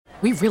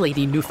We really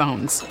need new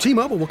phones.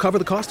 T-Mobile will cover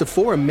the cost of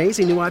 4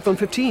 amazing new iPhone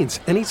 15s,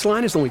 and each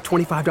line is only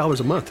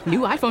 $25 a month. New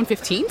iPhone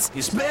 15s?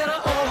 It's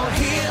better over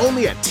here.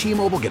 Only at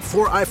T-Mobile, get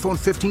 4 iPhone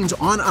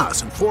 15s on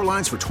us and 4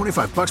 lines for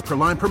 $25 per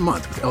line per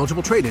month with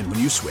eligible trade-in when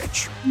you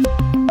switch.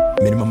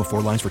 Minimum of 4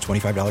 lines for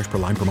 $25 per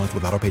line per month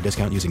with autopay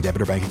discount using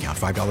debit or bank account.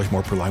 $5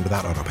 more per line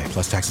without autopay,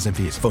 plus taxes and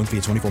fees. Phone fee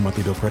at 24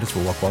 monthly bill credits for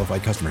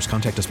well-qualified customers.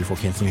 Contact us before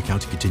canceling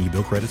account to continue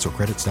bill credits or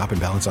credit stop and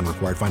balance on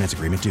required finance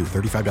agreement due.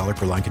 $35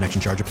 per line connection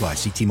charge applies.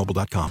 See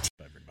T-Mobile.com.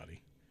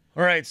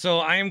 All right, so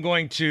I am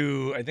going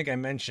to, I think I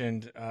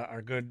mentioned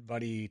our good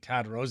buddy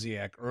Todd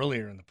Rosiak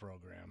earlier in the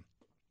program.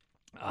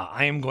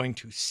 I am going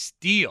to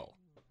steal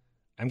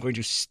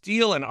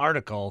an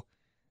article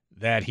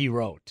that he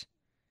wrote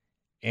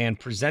and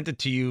present it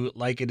to you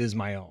like it is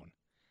my own.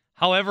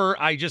 However,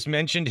 I just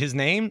mentioned his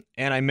name,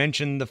 and I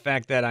mentioned the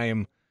fact that I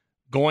am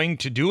going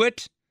to do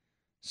it,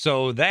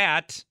 so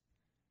that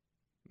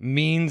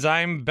means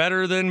I'm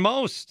better than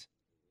most.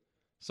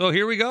 So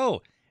here we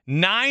go.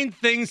 9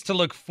 things to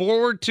look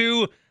forward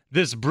to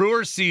this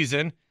Brewer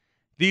season.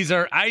 These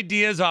are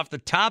ideas off the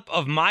top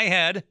of my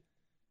head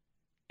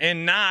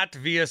and not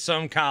via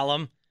some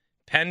column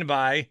penned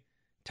by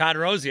Todd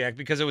Rosiak,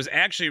 because it was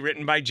actually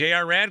written by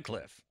J.R.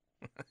 Radcliffe.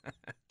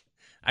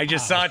 I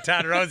just saw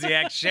Todd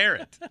Rosiak share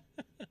it.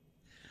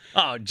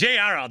 Oh,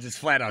 J.R. I'll just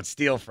flat out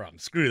steal from.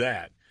 Screw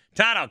that.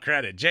 Todd I'll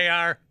credit.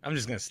 J.R. I'm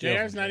just going to steal.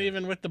 J.R.'s not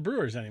even with the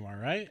Brewers anymore,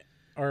 right?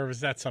 Or was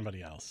that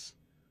somebody else?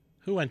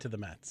 Who went to the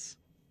Mets?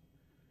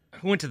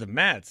 Who went to the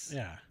Mets?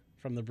 Yeah,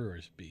 from the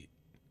Brewers beat.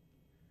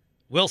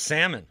 Will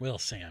Salmon. Will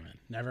Salmon.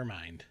 Never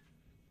mind.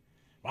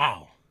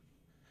 Wow.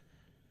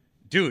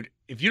 Dude,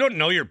 if you don't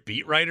know your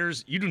beat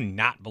writers, you do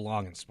not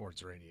belong in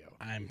sports radio.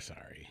 I'm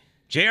sorry.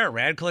 J.R.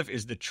 Radcliffe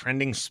is the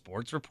trending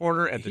sports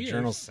reporter at the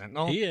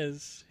Journal-Sentinel. He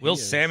is. Will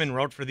Salmon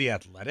wrote for The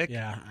Athletic.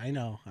 Yeah, I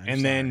know.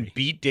 And then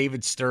beat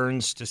David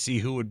Stearns to see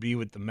who would be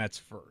with the Mets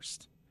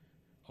first.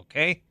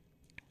 Okay?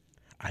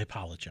 I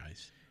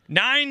apologize.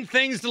 9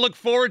 things to look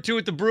forward to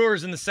with the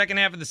Brewers in the second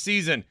half of the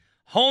season.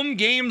 Home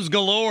games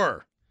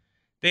galore.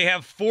 They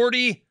have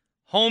 40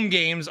 home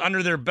games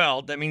under their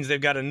belt. That means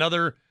they've got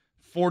another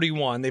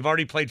 41. They've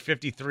already played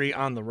 53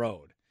 on the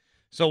road.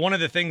 So one of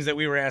the things that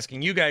we were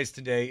asking you guys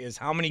today is,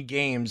 how many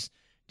games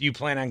do you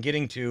plan on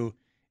getting to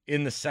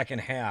in the second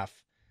half?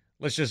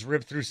 Let's just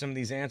rip through some of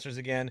these answers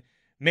again.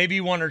 Maybe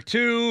 1 or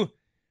 2.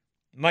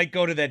 Might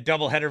go to that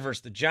doubleheader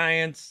versus the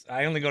Giants.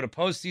 I only go to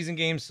postseason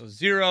games, so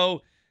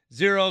 0.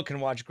 0, can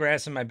watch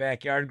grass in my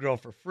backyard grow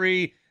for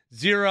free.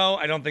 0,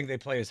 I don't think they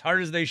play as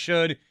hard as they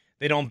should.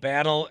 They don't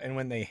battle, and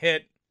when they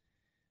hit,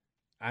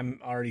 I'm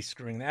already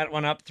screwing that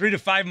one up. 3 to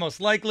 5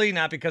 most likely,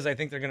 not because I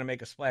think they're going to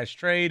make a splash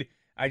trade.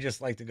 I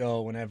just like to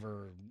go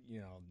whenever,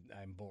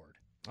 I'm bored.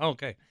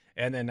 Okay.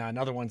 And then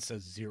another one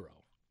says 0.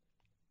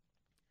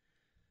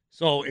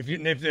 So if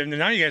none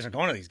of you guys are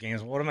going to these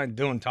games, what am I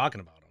doing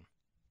talking about them?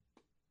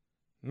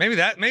 Maybe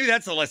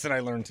that's the lesson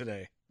I learned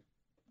today.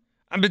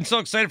 I've been so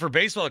excited for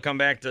baseball to come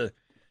back to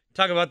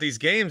talk about these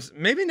games.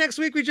 Maybe next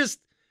week Brewers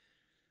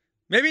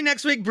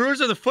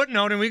are the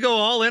footnote and we go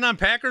all in on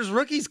Packers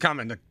rookies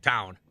coming to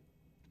town.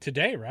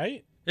 Today,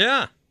 right?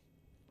 Yeah.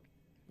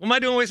 What am I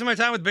doing wasting my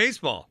time with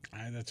baseball?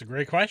 That's a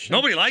great question.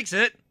 Nobody likes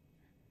it.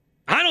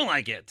 I don't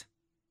like it.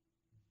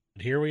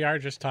 Here we are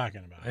just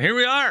talking about it. Here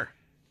we are.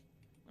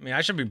 I mean,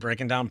 I should be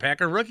breaking down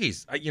Packer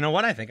rookies. You know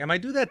what? I think I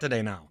might do that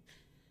today now.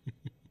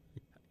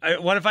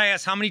 What if I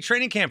ask, how many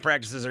training camp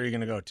practices are you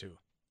going to go to?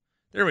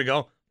 There we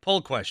go.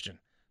 Poll question.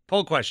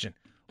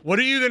 What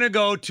are you going to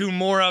go to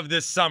more of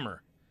this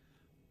summer?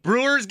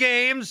 Brewers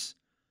games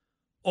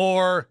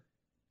or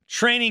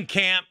training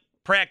camp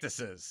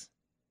practices?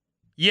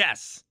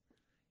 Yes.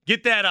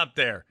 Get that up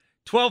there.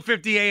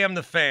 12:50 a.m.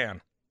 The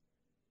Fan.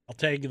 I'll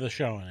tag the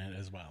show in it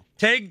as well.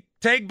 Tag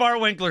Bart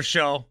Winkler's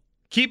show.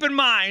 Keep in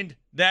mind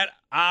that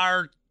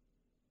our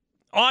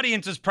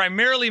audience is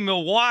primarily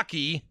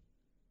Milwaukee,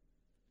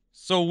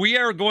 so we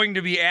are going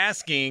to be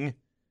asking...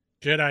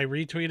 Should I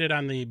retweet it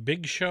on the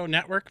Big Show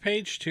Network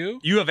page, too?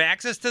 You have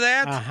access to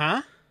that?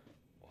 Uh-huh.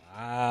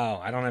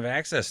 Wow, I don't have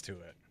access to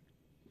it.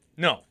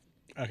 No.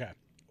 Okay.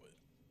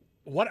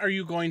 What are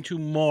you going to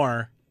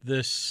more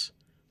this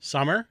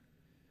summer?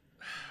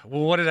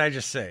 Well, what did I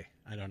just say?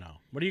 I don't know.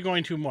 What are you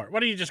going to more?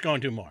 What are you just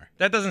going to more?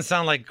 That doesn't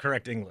sound like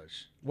correct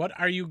English. What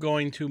are you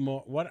going to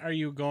more? What are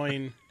you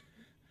going...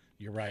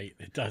 You're right.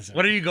 It doesn't.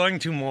 What are you going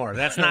to more?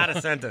 That's not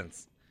a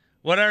sentence.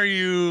 What are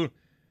you...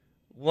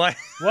 What?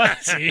 What?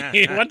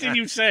 What did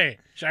you say?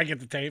 Should I get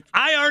the tape?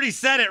 I already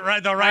said it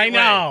the right way. I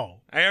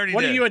know. I already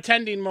What did. are you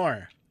attending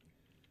more?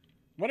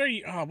 What are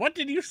you... what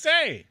did you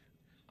say?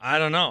 I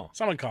don't know.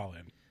 Someone call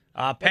in.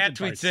 Pat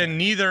tweets in,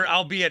 neither.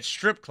 I'll be at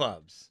strip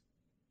clubs.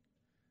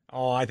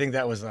 Oh, I think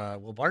that was...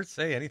 will Bart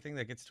say anything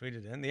that gets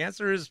tweeted in? The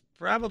answer is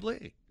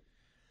probably.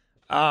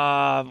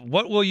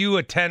 What will you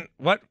attend...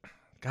 What...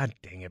 God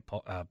dang it,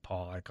 Paul.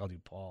 I called you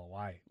Paul.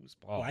 Why? Who's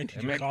Paul? Why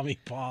did you call me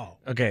Paul?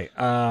 Okay.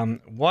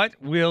 What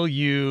will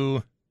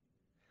you...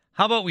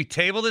 How about we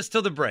table this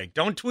till the break?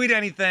 Don't tweet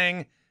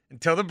anything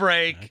until the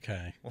break.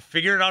 Okay. We'll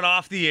figure it out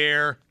off the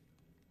air.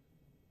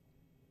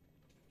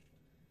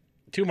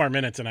 2 more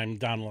minutes and I'm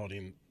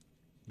downloading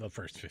the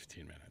first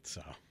 15 minutes.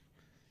 So,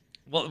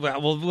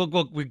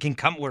 we can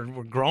come. We're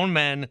grown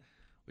men.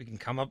 We can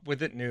come up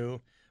with it new.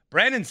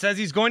 Brandon says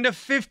he's going to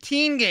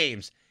 15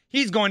 games.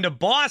 He's going to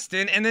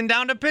Boston and then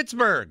down to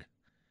Pittsburgh.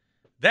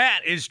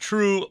 That is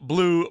true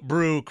Blue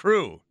Brew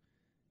crew,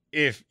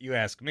 if you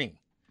ask me.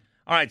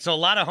 All right, so a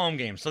lot of home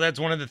games. So that's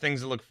one of the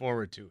things to look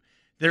forward to.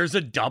 There's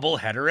a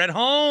doubleheader at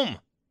home.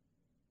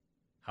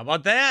 How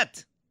about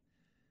that?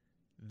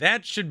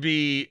 That should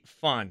be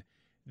fun.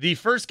 The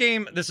first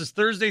game, this is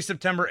Thursday,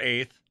 September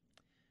 8th.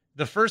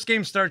 The first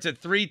game starts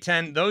at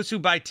 3:10. Those who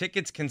buy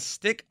tickets can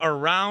stick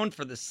around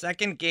for the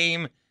second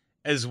game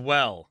as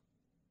well.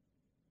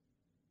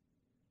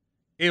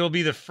 It will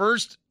be the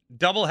first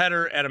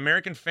doubleheader at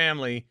American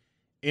Family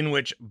in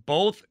which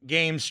both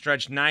games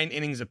stretch 9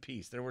 innings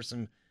apiece. There were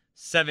some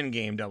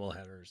 7-game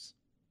doubleheaders.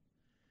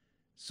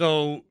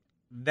 So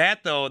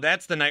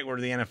that's the night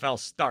where the NFL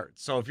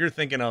starts. So if you're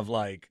thinking of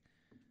not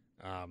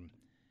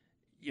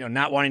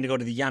wanting to go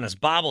to the Giannis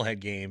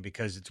bobblehead game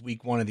because it's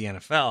week 1 of the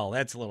NFL,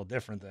 that's a little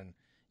different than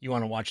you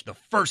want to watch the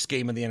first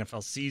game of the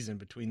NFL season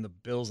between the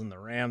Bills and the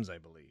Rams, I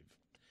believe.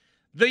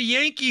 The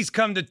Yankees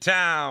come to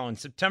town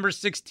September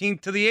 16th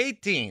to the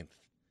 18th.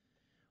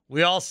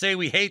 We all say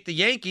we hate the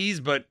Yankees,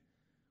 but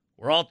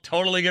we're all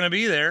totally going to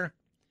be there.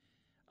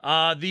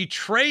 The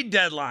trade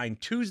deadline,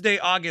 Tuesday,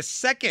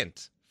 August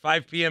 2nd,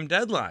 5 p.m.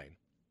 deadline.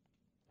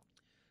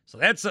 So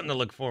that's something to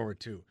look forward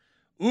to.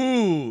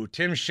 Ooh,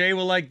 Tim Shea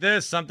will like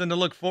this. Something to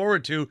look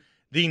forward to.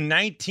 The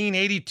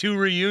 1982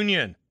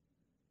 reunion.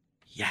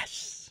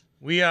 Yes.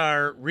 We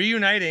are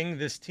reuniting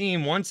this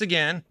team once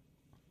again.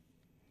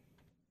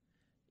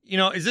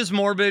 Is this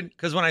morbid?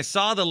 Because when I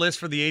saw the list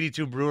for the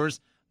 82 Brewers,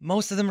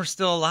 most of them are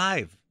still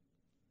alive.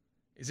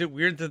 Is it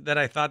weird that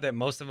I thought that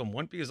most of them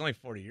wouldn't be? It was only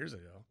 40 years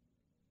ago.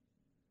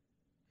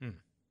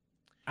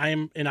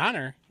 I'm in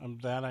honor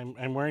of that.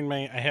 I'm wearing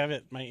my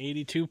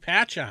 82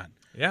 patch on.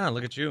 Yeah,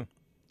 look at you.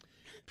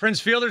 Prince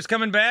Fielder's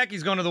coming back.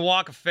 He's going to the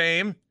Walk of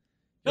Fame.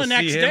 You'll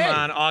next see him day.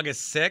 on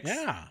August 6th.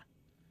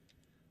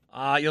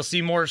 Yeah. You'll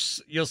see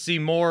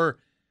more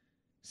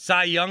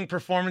Cy Young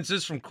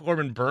performances from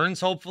Corbin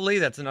Burns, hopefully.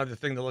 That's another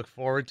thing to look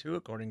forward to,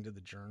 according to the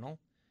Journal.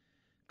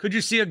 Could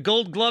you see a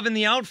Gold Glove in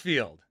the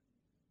outfield?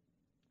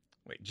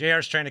 Wait,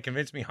 JR's trying to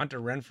convince me Hunter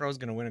Renfroe's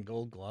going to win a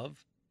Gold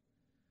Glove?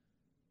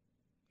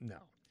 No.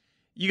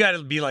 You got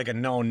to be like a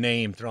known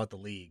name throughout the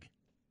league.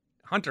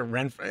 Hunter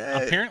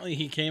Renfroe. Apparently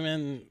he came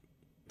in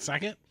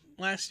second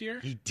last year.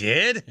 He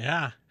did?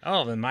 Yeah.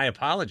 Oh, then my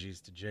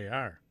apologies to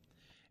JR.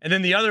 And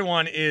then the other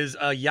one is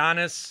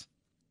Giannis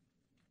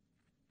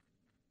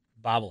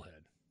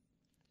bobblehead.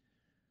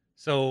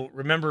 So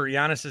remember,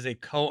 Giannis is a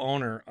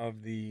co-owner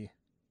of the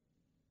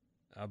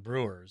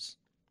Brewers.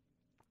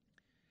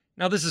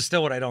 Now, this is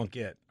still what I don't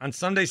get. On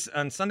Sunday,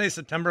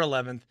 September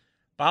 11th,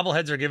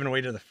 bobbleheads are given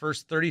away to the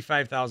first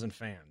 35,000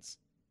 fans.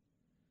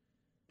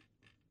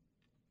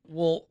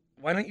 Well,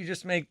 why don't you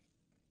just make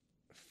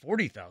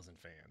 40,000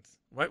 fans?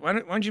 Why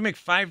don't you make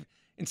 5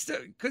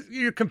 instead? Because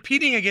you're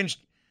competing against.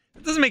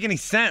 It doesn't make any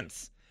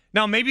sense.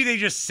 Now, maybe they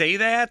just say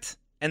that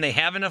and they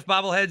have enough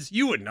bobbleheads.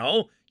 You would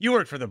know. You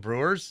work for the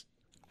Brewers.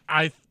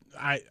 I'm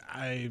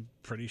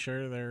pretty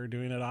sure they're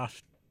doing it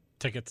off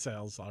ticket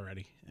sales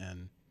already,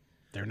 and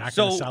they're not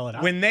going to sell it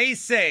out. When they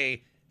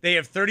say they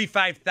have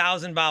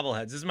 35,000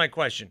 bobbleheads, this is my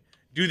question.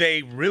 Do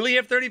they really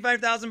have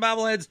 35,000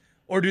 bobbleheads,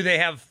 or do they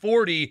have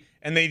 40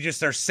 and they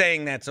just are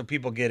saying that so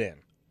people get in?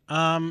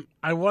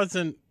 I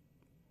wasn't.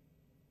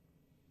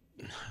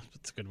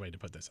 That's a good way to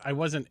put this. I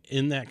wasn't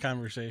in that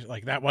conversation.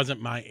 Like, that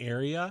wasn't my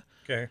area.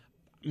 Okay.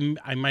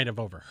 I might have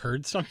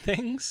overheard some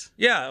things.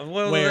 Yeah,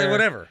 well,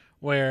 whatever.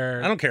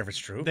 Where I don't care if it's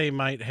true. They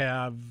might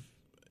have,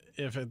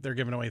 if they're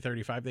giving away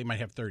 35, they might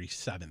have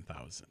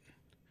 37,000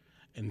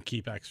 and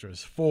keep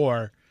extras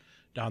for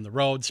down the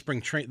road.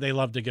 They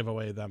love to give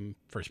away them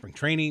for spring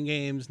training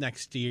games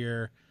next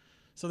year.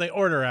 So they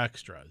order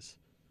extras.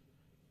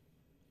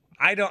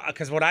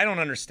 Because what I don't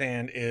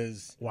understand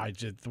is why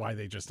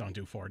they just don't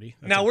do 40.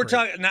 Now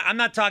I'm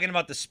not talking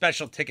about the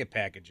special ticket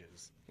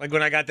packages. Like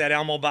when I got that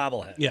Elmo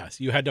bobblehead. Yes,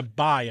 you had to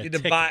buy a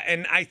ticket.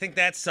 And I think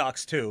that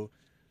sucks too,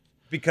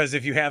 because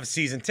if you have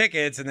season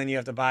tickets and then you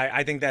have to buy,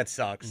 I think that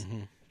sucks.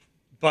 Mm-hmm.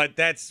 But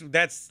that's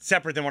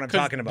separate than what I'm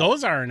talking about.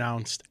 Those are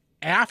announced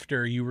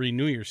after you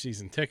renew your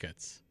season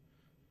tickets.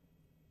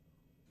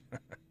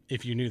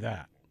 If you knew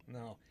that.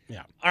 No.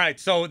 Yeah. All right,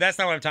 so that's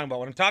not what I'm talking about.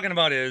 What I'm talking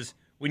about is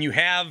when you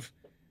have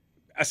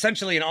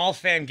essentially an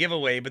all-fan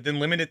giveaway, but then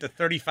limit it to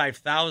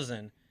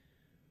 35,000,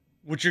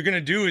 what you're going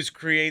to do is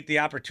create the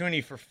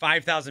opportunity for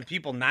 5,000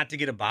 people not to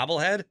get a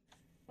bobblehead?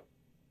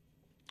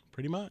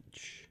 Pretty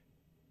much.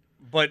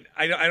 But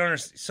I don't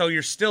understand. So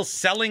you're still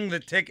selling the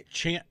ticket?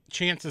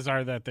 Chances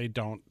are that they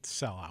don't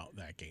sell out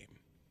that game.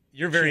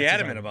 You're very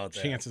adamant about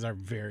that. Chances are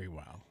very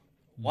well.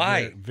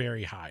 Why? Very,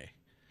 very high.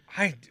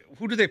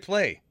 Who do they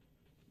play?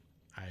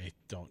 I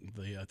don't.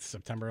 It's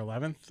September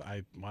 11th.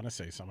 I want to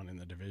say someone in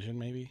the division,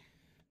 maybe.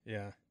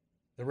 Yeah,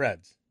 the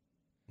Reds.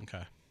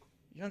 Okay.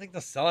 You don't think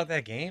they'll sell out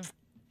that game?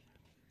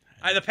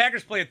 The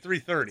Packers play at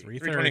 3:30.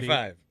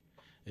 3:25.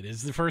 It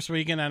is the first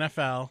week in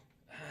NFL.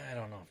 I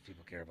don't know if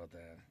people care about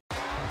that.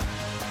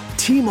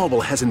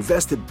 T-Mobile has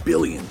invested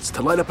billions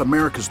to light up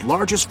America's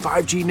largest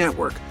 5G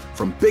network,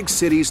 from big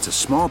cities to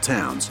small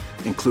towns,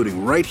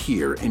 including right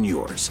here in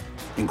yours.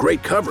 And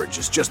great coverage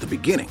is just the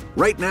beginning.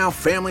 Right now,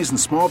 families and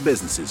small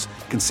businesses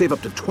can save up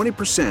to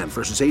 20%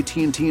 versus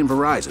AT&T and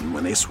Verizon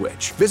when they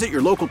switch. Visit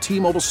your local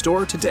T-Mobile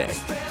store today.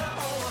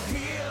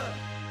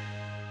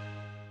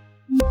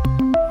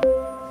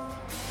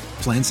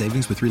 Plan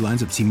savings with 3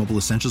 lines of T-Mobile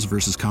Essentials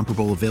versus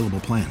comparable available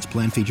plans.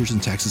 Plan features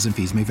and taxes and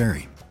fees may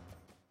vary.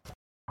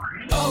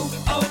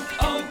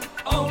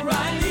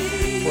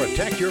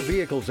 Protect your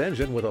vehicle's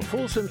engine with a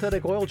full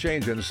synthetic oil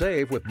change and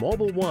save with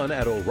Mobil 1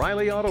 at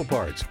O'Reilly Auto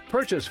Parts.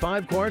 Purchase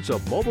 5 quarts of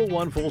Mobil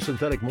 1 full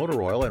synthetic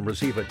motor oil and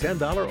receive a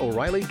 $10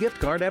 O'Reilly gift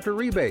card after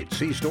rebate.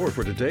 See store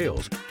for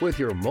details. With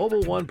your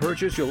Mobil 1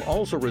 purchase, you'll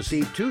also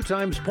receive 2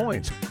 times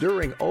points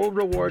during Old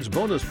Rewards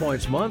Bonus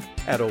Points Month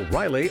at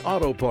O'Reilly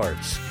Auto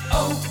Parts.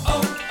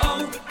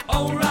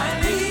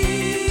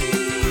 O'Reilly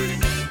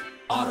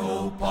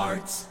Auto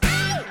Parts.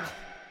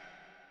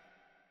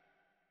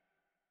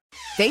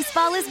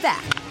 Baseball is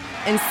back,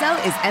 and so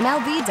is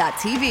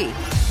MLB.tv.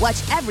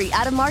 Watch every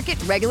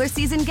out-of-market regular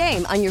season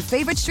game on your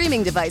favorite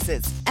streaming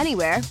devices,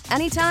 anywhere,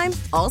 anytime,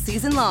 all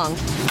season long.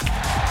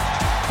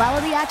 Follow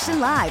the action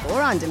live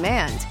or on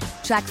demand.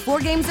 Track 4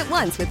 games at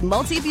once with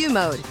multi-view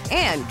mode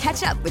and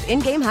catch up with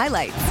in-game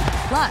highlights.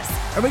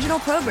 Plus, original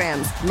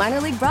programs,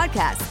 minor league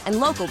broadcasts, and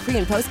local pre-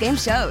 and post-game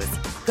shows.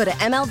 Go to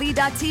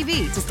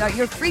MLB.tv to start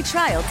your free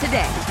trial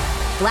today.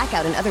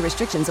 Blackout and other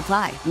restrictions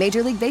apply.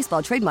 Major League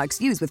Baseball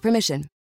trademarks used with permission.